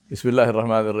Bismillahir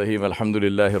Rahmanir Rahim.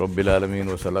 Alhamdulillahi Rabbil Alameen.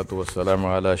 Wa salatu wa salamu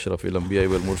ala ashrafil anbiya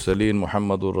wal mursaleen.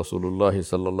 Muhammadur Rasulullah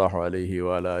sallallahu alayhi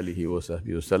wa ala alihi wa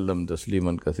sahbihi wa sallam.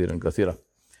 Tasliman kathiran kathira.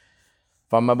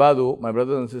 Famma ba'du, my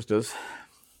brothers and sisters,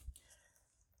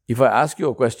 if I ask you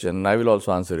a question, I will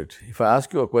also answer it. If I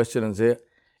ask you a question and say,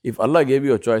 if Allah gave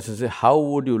you a choice and say, how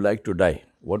would you like to die?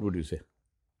 What would you say?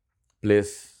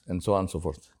 Place and so on and so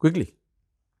forth. Quickly.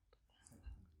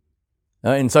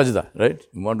 In sajda, right?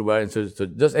 You want to buy in sajda. So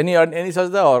just any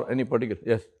sajda or any particular?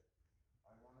 Yes.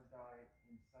 I want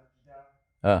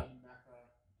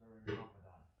to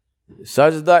die in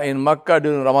sajda in Mecca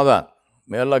during Ramadan.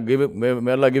 Sajda in Makkah during Ramadan.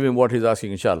 May Allah give him what he's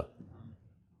asking, inshallah.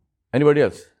 Anybody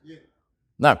else? Yeah.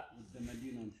 No.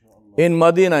 In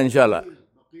Medina, inshallah.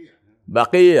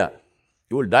 Baqiyya.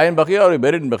 You will die in Baqiyya or you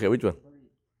buried in Baqiyya? Which one?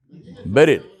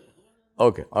 Buried.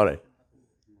 Okay, all right.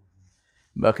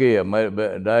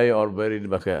 Baqiyya, die or buried in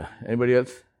Baqiyya. Anybody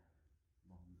else?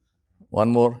 One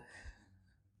more.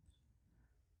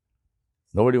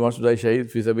 Nobody wants to die shaheed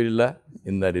fi sabilillah?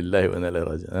 Inna lillahi wa inna ilayhi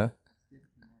raji'un.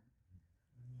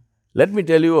 Let me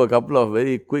tell you a couple of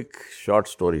very quick, short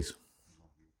stories.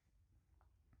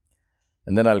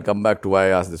 And then I'll come back to why I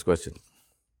asked this question.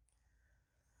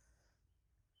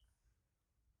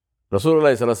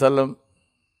 Rasulullah sallallahu alaihi wasallam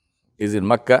is in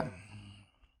Makkah,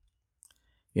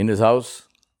 in his house,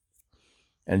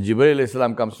 and Jibreel alayhi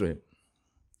salam comes to him.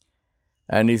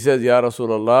 And he says, Ya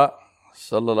Rasulullah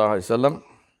sallallahu alayhi wasallam,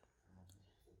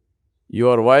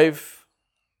 your wife,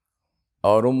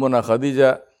 our Ummuna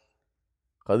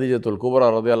Khadijatul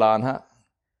Kubra radiyallahu anha,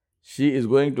 she is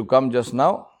going to come just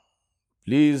now.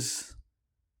 Please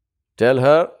tell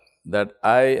her that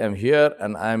I am here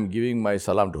and I am giving my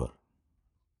salam to her.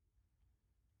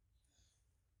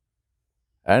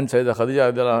 And Sayyidah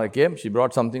Khadija radiyallahu anha came, she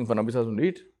brought something for Nabi Sallallahu to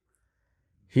eat.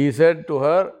 He said to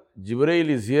her, Jibreel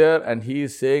is here and he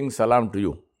is saying salam to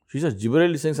you. She said,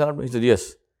 Jibreel is saying salam to me? He said,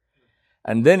 yes.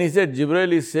 And then he said,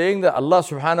 Jibreel is saying that Allah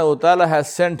subhanahu wa ta'ala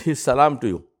has sent his salam to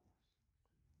you.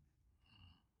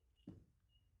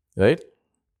 Right?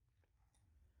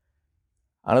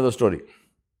 Another story.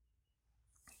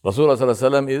 Rasulullah sallallahu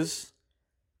alaihi wasallam is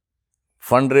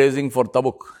fundraising for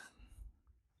Tabuk.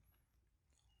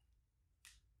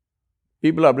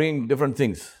 People are bringing different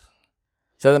things.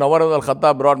 Sayyidina Umar ibn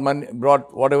al-Khattab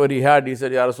brought whatever he had. He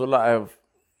said, Ya Rasulullah,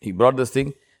 he brought this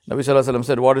thing. Nabi sallallahu alaihi wasallam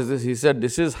said, what is this? He said,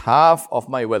 this is half of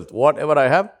my wealth. Whatever I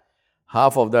have,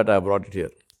 half of that I have brought it here.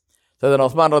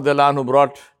 Sayyidina Uthman radhiyallahu anhu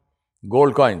brought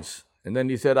gold coins. And then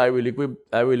he said, I will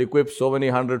equip so many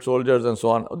 100 soldiers and so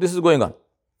on. This is going on.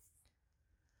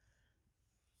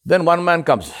 Then one man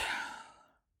comes.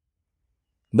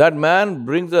 That man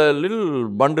brings a little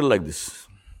bundle like this.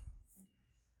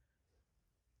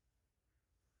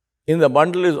 In the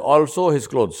bundle is also his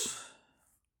clothes.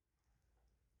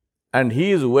 And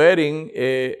he is wearing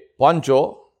a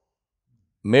poncho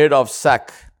made of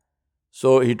sack.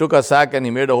 So he took a sack and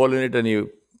he made a hole in it and he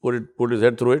put his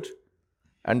head through it.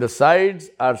 And the sides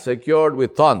are secured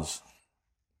with thorns.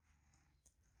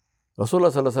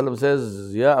 Rasulullah sallallahu alaihi wasallam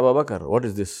says, Ya Abu Bakr, what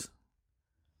is this?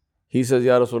 He says,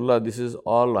 Ya Rasulullah, this is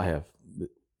all I have.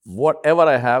 Whatever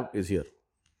I have is here.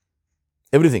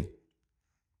 Everything.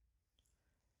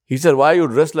 He said, why are you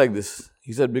dressed like this?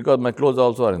 He said, because my clothes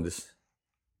also are in this.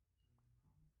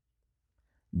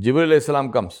 Jibreel alayhi salam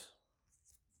comes.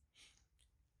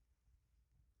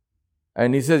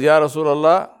 And he says, Ya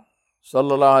Rasulullah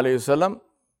sallallahu alayhi wasallam,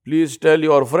 please tell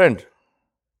your friend,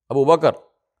 Abu Bakr,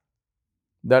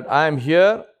 that I am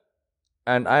here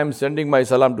and I am sending my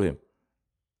salam to him.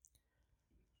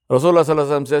 Rasulullah sallallahu alaihi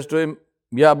wasallam says to him,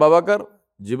 Ya Abu Bakr,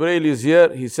 Jibreel is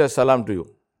here, he says salam to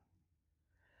you.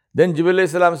 Then Jibreel alayhi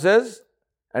salam says,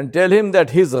 and tell him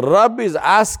that his Rabb is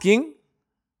asking,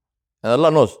 and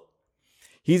Allah knows.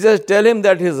 He says, tell him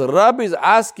that his Rabb is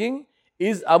asking,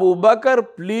 is Abu Bakr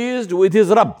pleased with his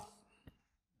Rabb?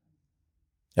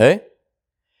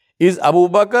 Is Abu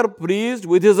Bakr pleased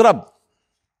with his Rabb?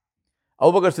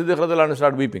 Abu Bakr Siddiq radhiyallahu anhu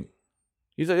started weeping.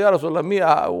 He said, Ya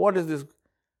Rasulullah, what is this?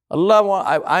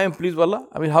 Allah, I am pleased with Allah.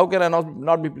 I mean, how can I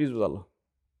not be pleased with Allah?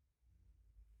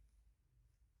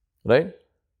 Right?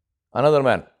 Another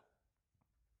man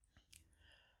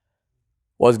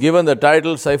was given the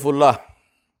title Saifullah.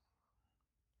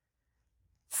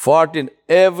 Fought in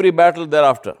every battle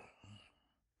thereafter.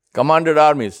 Commanded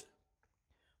armies.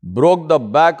 Broke the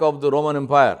back of the Roman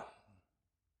Empire.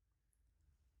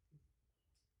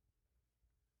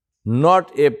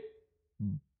 Not a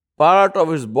part of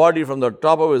his body from the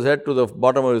top of his head to the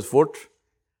bottom of his foot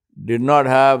did not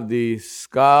have the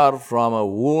scar from a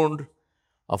wound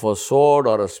of a sword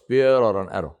or a spear or an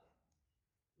arrow.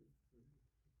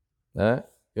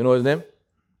 You know his name?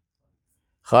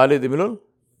 Khalid ibn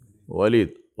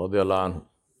al-Walid radiyallahu anhu.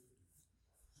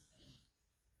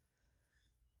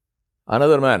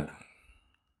 Another man,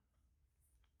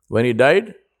 when he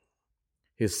died,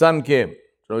 his son came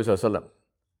to Nabi sallallahu alaihi wasallam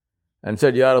and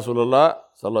said, Ya Rasulullah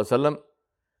sallallahu alaihi wasallam,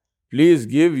 please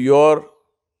give your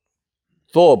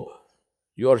thob,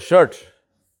 your shirt.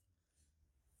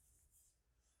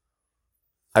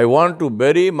 I want to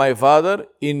bury my father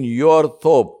in your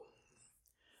thob.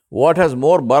 What has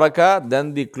more barakah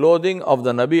than the clothing of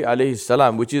the Nabi alayhi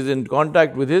salam, which is in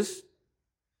contact with his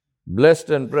blessed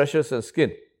and precious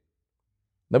skin.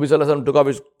 Nabi sallallahu alaihi wasallam took off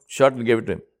his shirt and gave it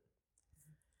to him.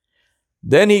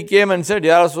 Then he came and said,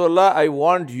 Ya Rasulullah, I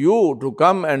want you to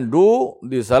come and do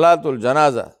the Salatul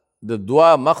Janaza, the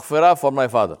dua maghfirah for my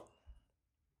father.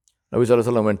 Nabi sallallahu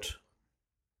alaihi wasallam went.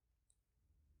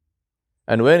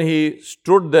 And when he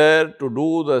stood there to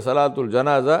do the Salatul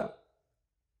Janaza,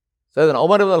 Sayyidina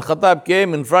Umar ibn al-Khattab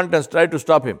came in front and tried to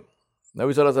stop him.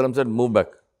 Nabi sallallahu alaihi wasallam said, move back.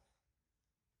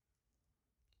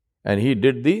 And he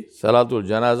did the Salatul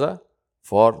Janaza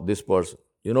for this person.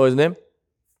 You know his name?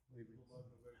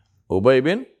 Ubay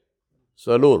bin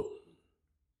Salul.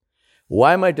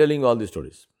 Why am I telling you all these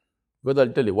stories? Because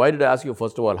I'll tell you, why did I ask you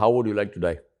first of all, how would you like to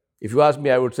die? If you ask me,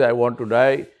 I would say I want to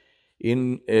die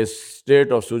in a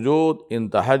state of sujood, in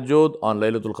tahajjud, on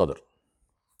Laylatul Qadr.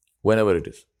 Whenever it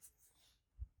is.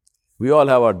 We all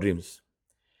have our dreams.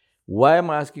 Why am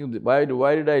I asking you, why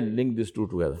did I link these two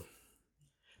together?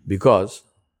 Because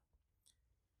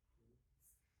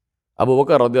Abu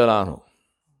Bakr radiallahu anhu,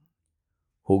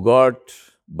 who got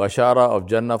Bashara of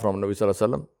Jannah from Nabi sallallahu alaihi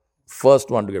wasallam, first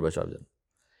one to get Bashara of Jannah.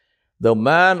 The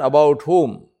man about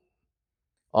whom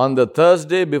on the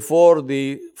Thursday before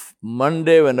the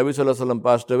Monday when Nabi sallallahu alaihi wasallam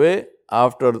passed away,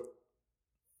 after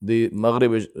the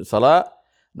Maghrib Salah,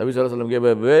 Nabi sallallahu alaihi wasallam gave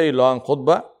a very long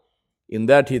khutbah. In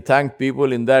that he thanked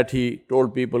people, in that he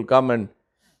told people, come and,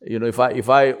 if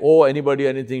I owe anybody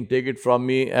anything, take it from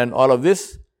me, and all of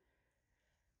this.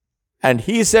 And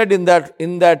he said in that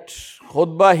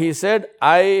khutbah, he said,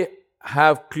 I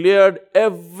have cleared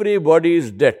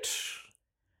everybody's debt.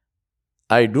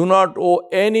 I do not owe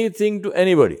anything to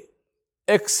anybody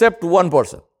except one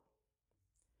person.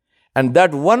 And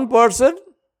that one person,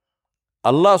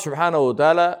 Allah subhanahu wa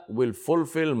ta'ala will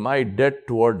fulfill my debt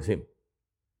towards him.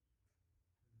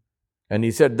 And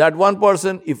he said, that one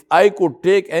person, if I could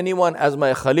take anyone as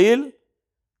my Khalil,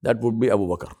 that would be Abu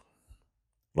Bakr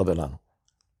radiallahu anhu.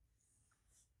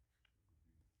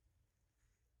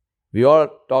 We all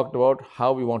talked about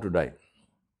how we want to die.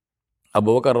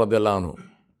 Abu Bakr radiallahu anhu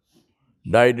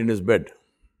died in his bed.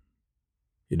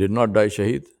 He did not die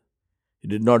shaheed. He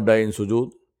did not die in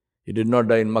sujood. He did not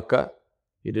die in Makkah.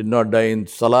 He did not die in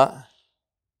Salah.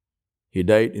 He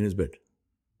died in his bed.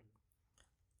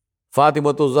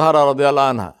 Fatimatu Zahra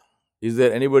radiallahu anha. Is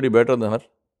there anybody better than her?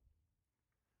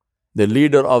 The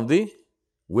leader of the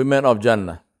women of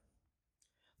Jannah.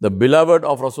 The beloved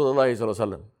of Rasulullah sallallahu alaihi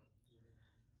wasallam.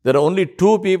 There are only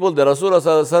two people that Rasulullah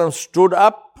sallallahu alaihi wasallam stood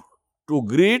up to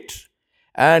greet,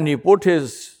 and he put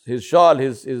his shawl,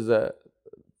 his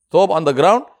thob on the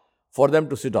ground for them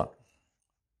to sit on.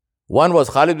 One was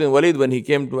Khalid bin Walid when he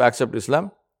came to accept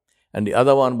Islam, and the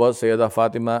other one was Sayyidah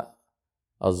Fatima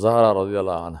az-Zahra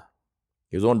radiallahu anha,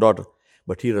 his own daughter.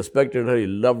 But he respected her, he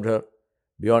loved her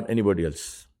beyond anybody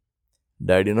else.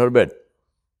 Died in her bed.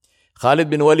 Khalid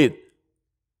bin Walid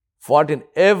fought in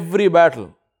every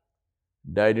battle.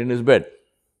 Died in his bed.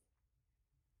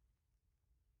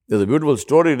 There's a beautiful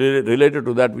story related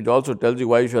to that which also tells you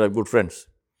why you should have good friends.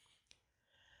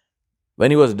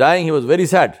 When he was dying, he was very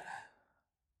sad.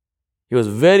 He was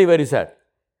very, very sad.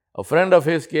 A friend of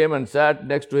his came and sat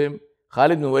next to him.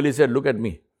 Khalid bin Walid said, look at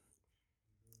me.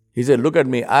 He said, look at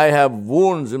me. I have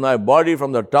wounds in my body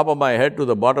from the top of my head to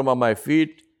the bottom of my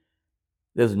feet.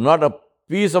 There's not a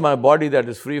piece of my body that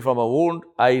is free from a wound.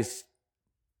 I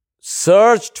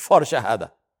searched for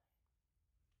Shahada.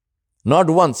 Not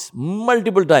once,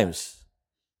 multiple times.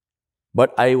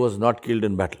 But I was not killed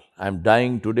in battle. I am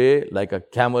dying today like a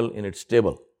camel in its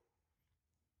stable.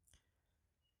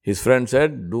 His friend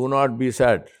said, do not be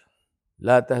sad.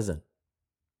 La tahzan.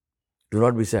 Do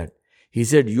not be sad. He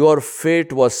said, your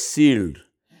fate was sealed.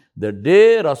 The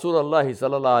day Rasulullah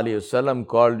sallallahu alaihi wasallam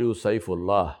called you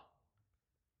Saifullah,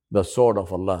 the sword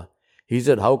of Allah. He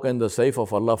said, how can the Saif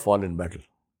of Allah fall in battle?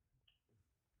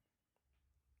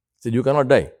 He said, you cannot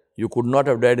die. You could not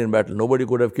have died in battle. Nobody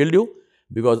could have killed you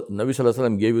because Nabi sallallahu alaihi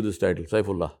wasallam gave you this title,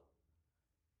 Saifullah.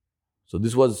 So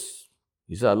this was,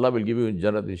 he said, Allah will give you in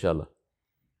Jannat inshallah.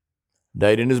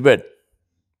 Died in his bed.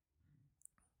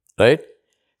 Right?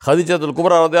 Khadijatul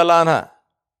Kubra radiallahu anha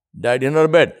died in her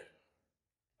bed.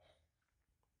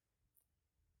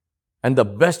 And the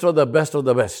best of the best of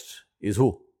the best is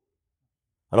who?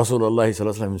 Rasulullah sallallahu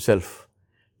alaihi wasallam himself.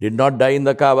 Did not die in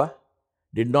the Kaaba,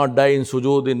 did not die in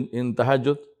sujood in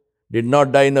tahajjud, did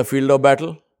not die in a field of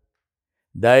battle,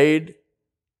 died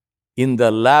in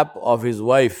the lap of his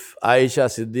wife Aisha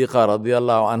Siddiqa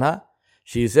radiyallahu anha.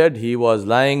 She said he was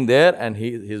lying there and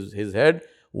his head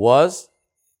was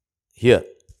here,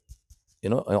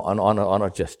 on her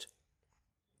chest.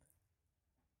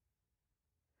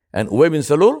 And Ubay bin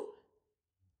Salul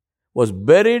was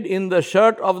buried in the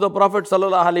shirt of the Prophet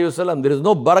sallallahu alaihi wasallam. There is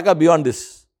no barakah beyond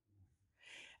this.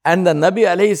 And the Nabi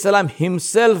alayhi salam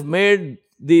himself made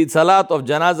the salat of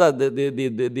janazah,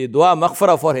 the dua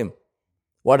maghfirah for him.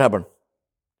 What happened?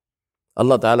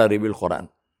 Allah Ta'ala revealed Quran.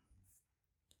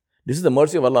 This is the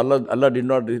mercy of Allah. Allah did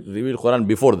not reveal Quran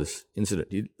before this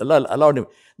incident. Allah allowed him.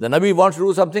 The Nabi wants to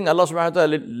do something, Allah subhanahu wa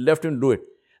ta'ala left him to do it.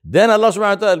 Then Allah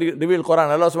subhanahu wa ta'ala revealed Quran.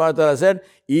 Allah subhanahu wa ta'ala said,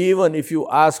 even if you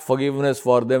ask forgiveness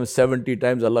for them 70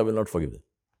 times, Allah will not forgive them.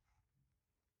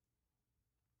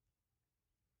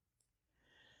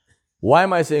 Why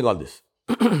am I saying all this?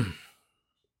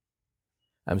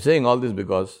 I'm saying all this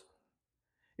because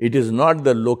it is not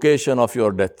the location of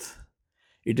your death.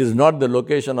 It is not the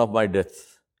location of my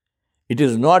death. It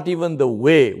is not even the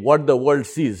way, what the world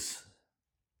sees.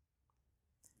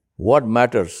 What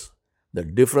matters, the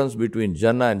difference between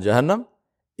Jannah and Jahannam,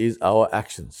 is our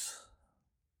actions.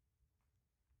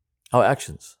 Our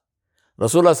actions.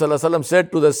 Rasulullah sallallahu alaihi wasallam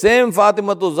said to the same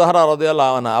Fatimatu Zahra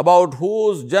radiyallahu anha, about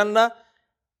whose Jannah,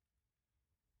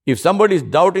 if somebody is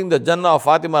doubting the Jannah of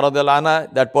Fatima radiyallahu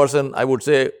anha, that person, I would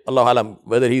say, Allahu alam,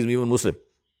 whether he is even Muslim.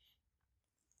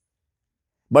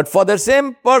 But for the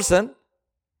same person,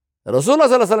 Rasulullah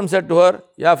sallallahu alaihi wasallam said to her,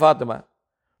 Ya Fatima,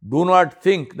 do not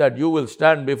think that you will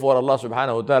stand before Allah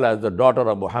subhanahu wa ta'ala as the daughter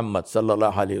of Muhammad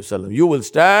sallallahu alaihi wasallam. You will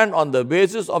stand on the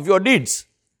basis of your deeds.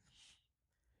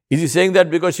 Is he saying that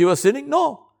because she was sinning?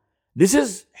 No. This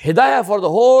is hidayah for the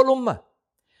whole ummah.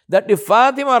 That if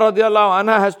Fatima radiallahu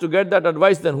anha has to get that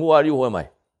advice, then who are you, who am I?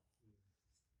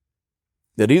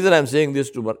 The reason I am saying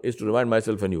this is to remind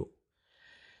myself and you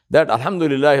that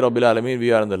Alhamdulillah Rabbil Alameen,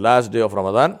 we are on the last day of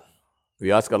Ramadan.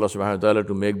 We ask Allah subhanahu wa ta'ala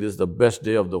to make this the best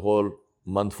day of the whole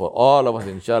month for all of us,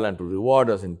 inshallah, and to reward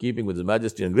us in keeping with His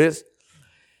majesty and grace.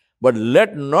 But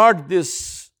let not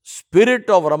this spirit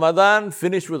of Ramadan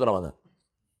finish with Ramadan.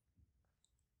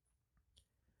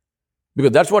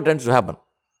 Because that's what tends to happen.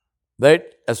 Right?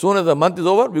 As soon as the month is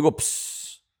over, we go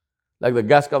psst, like the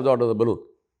gas comes out of the balloon.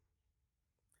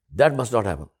 That must not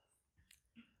happen.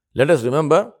 Let us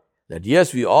remember that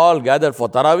yes, we all gathered for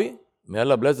Taraweeh. May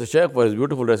Allah bless the Shaykh for his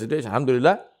beautiful recitation.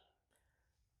 Alhamdulillah.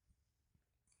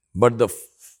 But the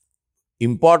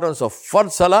importance of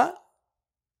Fard Salah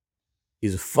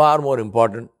is far more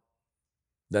important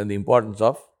than the importance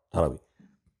of Taraweeh.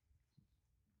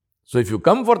 So if you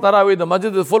come for Taraweeh, the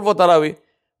masjid is full for Taraweeh,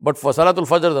 but for Salatul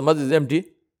Fajr, the masjid is empty,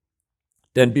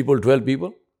 10 people, 12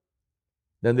 people,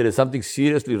 then there is something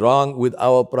seriously wrong with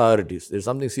our priorities. There is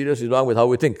something seriously wrong with how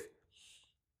we think.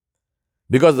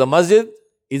 Because the masjid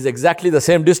is exactly the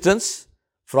same distance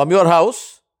from your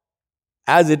house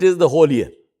as it is the whole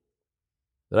year.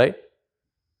 Right?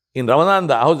 In Ramadan,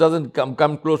 the house doesn't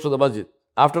come close to the masjid.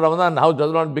 After Ramadan, the house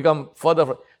does not become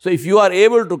further. So if you are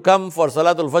able to come for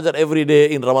Salatul Fajr every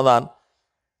day in Ramadan,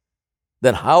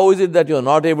 then how is it that you are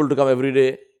not able to come every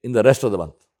day in the rest of the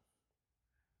month?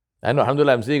 I know,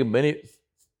 alhamdulillah, I am seeing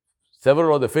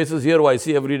several of the faces here who I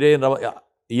see every day in Ramadan,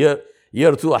 year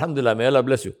through, alhamdulillah, may Allah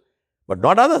bless you. But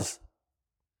not others.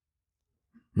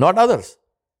 Not others.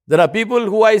 There are people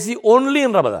who I see only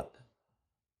in Ramadan.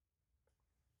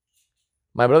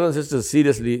 My brothers and sisters,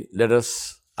 seriously, let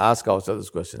us ask ourselves this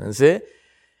question and say,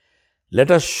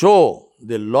 let us show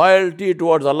the loyalty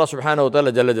towards Allah subhanahu wa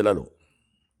ta'ala Jalla Jalaluhu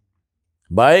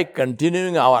by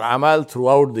continuing our amal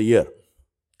throughout the year.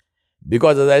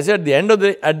 Because as I said,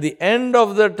 at the end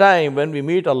of the time when we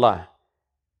meet Allah,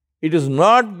 it is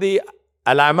not the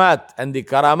alamat and the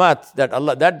karamat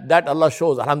that Allah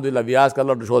shows. Alhamdulillah, we ask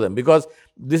Allah to show them. Because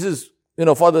this is,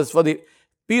 for the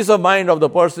peace of mind of the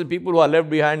people who are left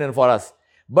behind and for us.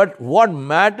 But what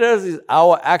matters is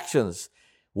our actions.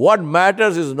 What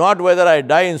matters is not whether I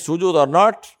die in sujood or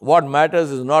not. What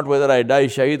matters is not whether I die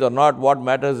shaheed or not. What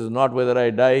matters is not whether I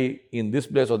die in this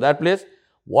place or that place.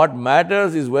 What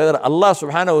matters is whether Allah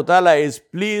subhanahu wa ta'ala is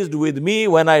pleased with me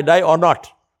when I die or not.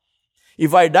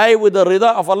 If I die with the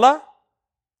rida of Allah,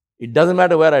 it doesn't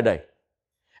matter where I die.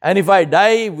 And if I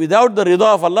die without the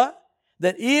rida of Allah,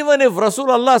 then even if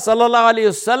Rasulullah sallallahu alayhi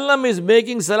wasallam is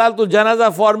making salatul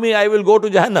janazah for me, I will go to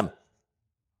Jahannam.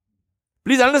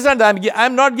 Please understand that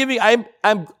I'm not giving,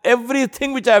 I'm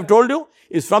everything which I have told you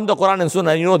is from the Quran and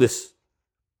Sunnah, you know this.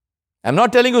 I'm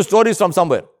not telling you stories from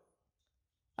somewhere.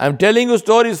 I'm telling you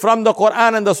stories from the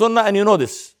Quran and the Sunnah, and you know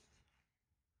this.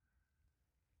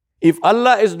 If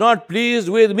Allah is not pleased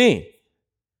with me,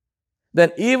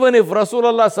 then even if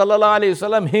Rasulullah sallallahu alaihi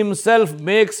wasallam himself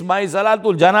makes my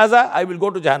salatul janaza, I will go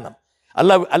to Jahannam.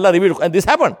 Allah revealed, and this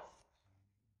happened.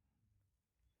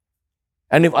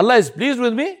 And if Allah is pleased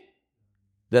with me,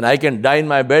 then I can die in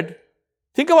my bed.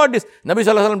 Think about this. Nabi sallallahu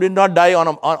alaihi wasallam did not die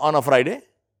on a Friday.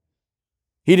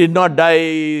 He did not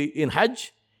die in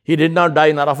Hajj. He did not die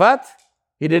in Arafat.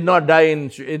 He did not die in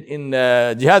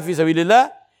jihad fi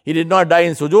sabilillah. He did not die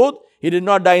in sujood. He did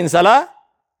not die in salah.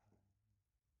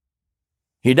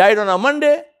 He died on a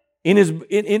Monday in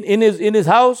his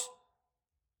house,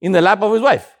 in the lap of his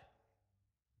wife.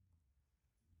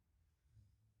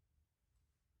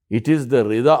 It is the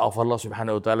rida of Allah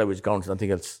subhanahu wa ta'ala which counts,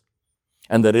 nothing else.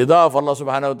 And the rida of Allah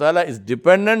subhanahu wa ta'ala is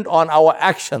dependent on our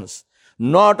actions,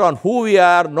 not on who we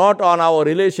are, not on our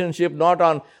relationship, not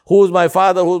on who's my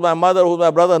father, who's my mother, who's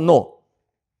my brother. No.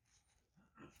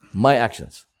 My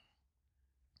actions.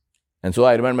 And so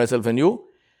I remind myself and you,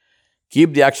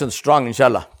 keep the action strong,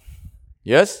 inshallah.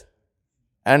 Yes?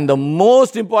 And the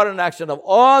most important action of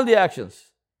all the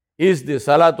actions is the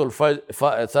salatul fard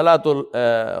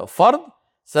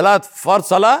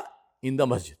salah in the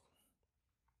masjid.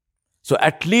 So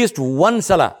at least one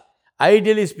salah,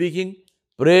 ideally speaking,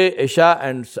 pray Isha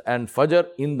and Fajr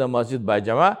in the masjid by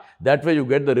Jama'ah. That way you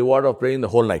get the reward of praying the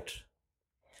whole night.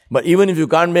 But even if you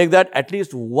can't make that, at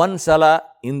least one salah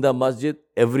in the masjid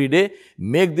every day.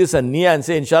 Make this a niyyah and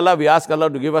say, inshallah, we ask Allah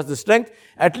to give us the strength.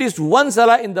 At least one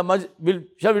salah in the masjid.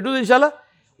 Shall we do this, inshallah?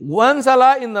 One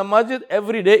salah in the masjid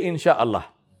every day, inshallah.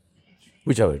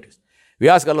 Whichever it is. We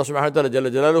ask Allah subhanahu wa ta'ala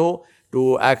Jalla Jalaluhu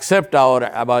to accept our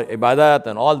ibadat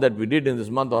and all that we did in this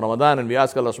month of Ramadan. And we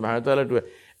ask Allah subhanahu wa ta'ala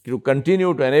to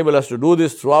continue to enable us to do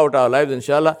this throughout our lives,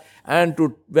 inshallah. And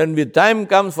when the time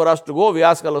comes for us to go, we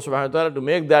ask Allah subhanahu wa ta'ala to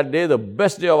make that day the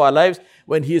best day of our lives,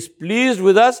 when He is pleased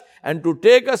with us, and to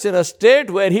take us in a state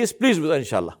where He is pleased with us,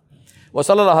 inshallah. Wa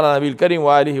sallallahu ala nabiyil kareem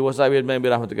wa alihi wa sahbihi ajma'in bi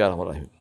rahmatika ya arhamar rahimin.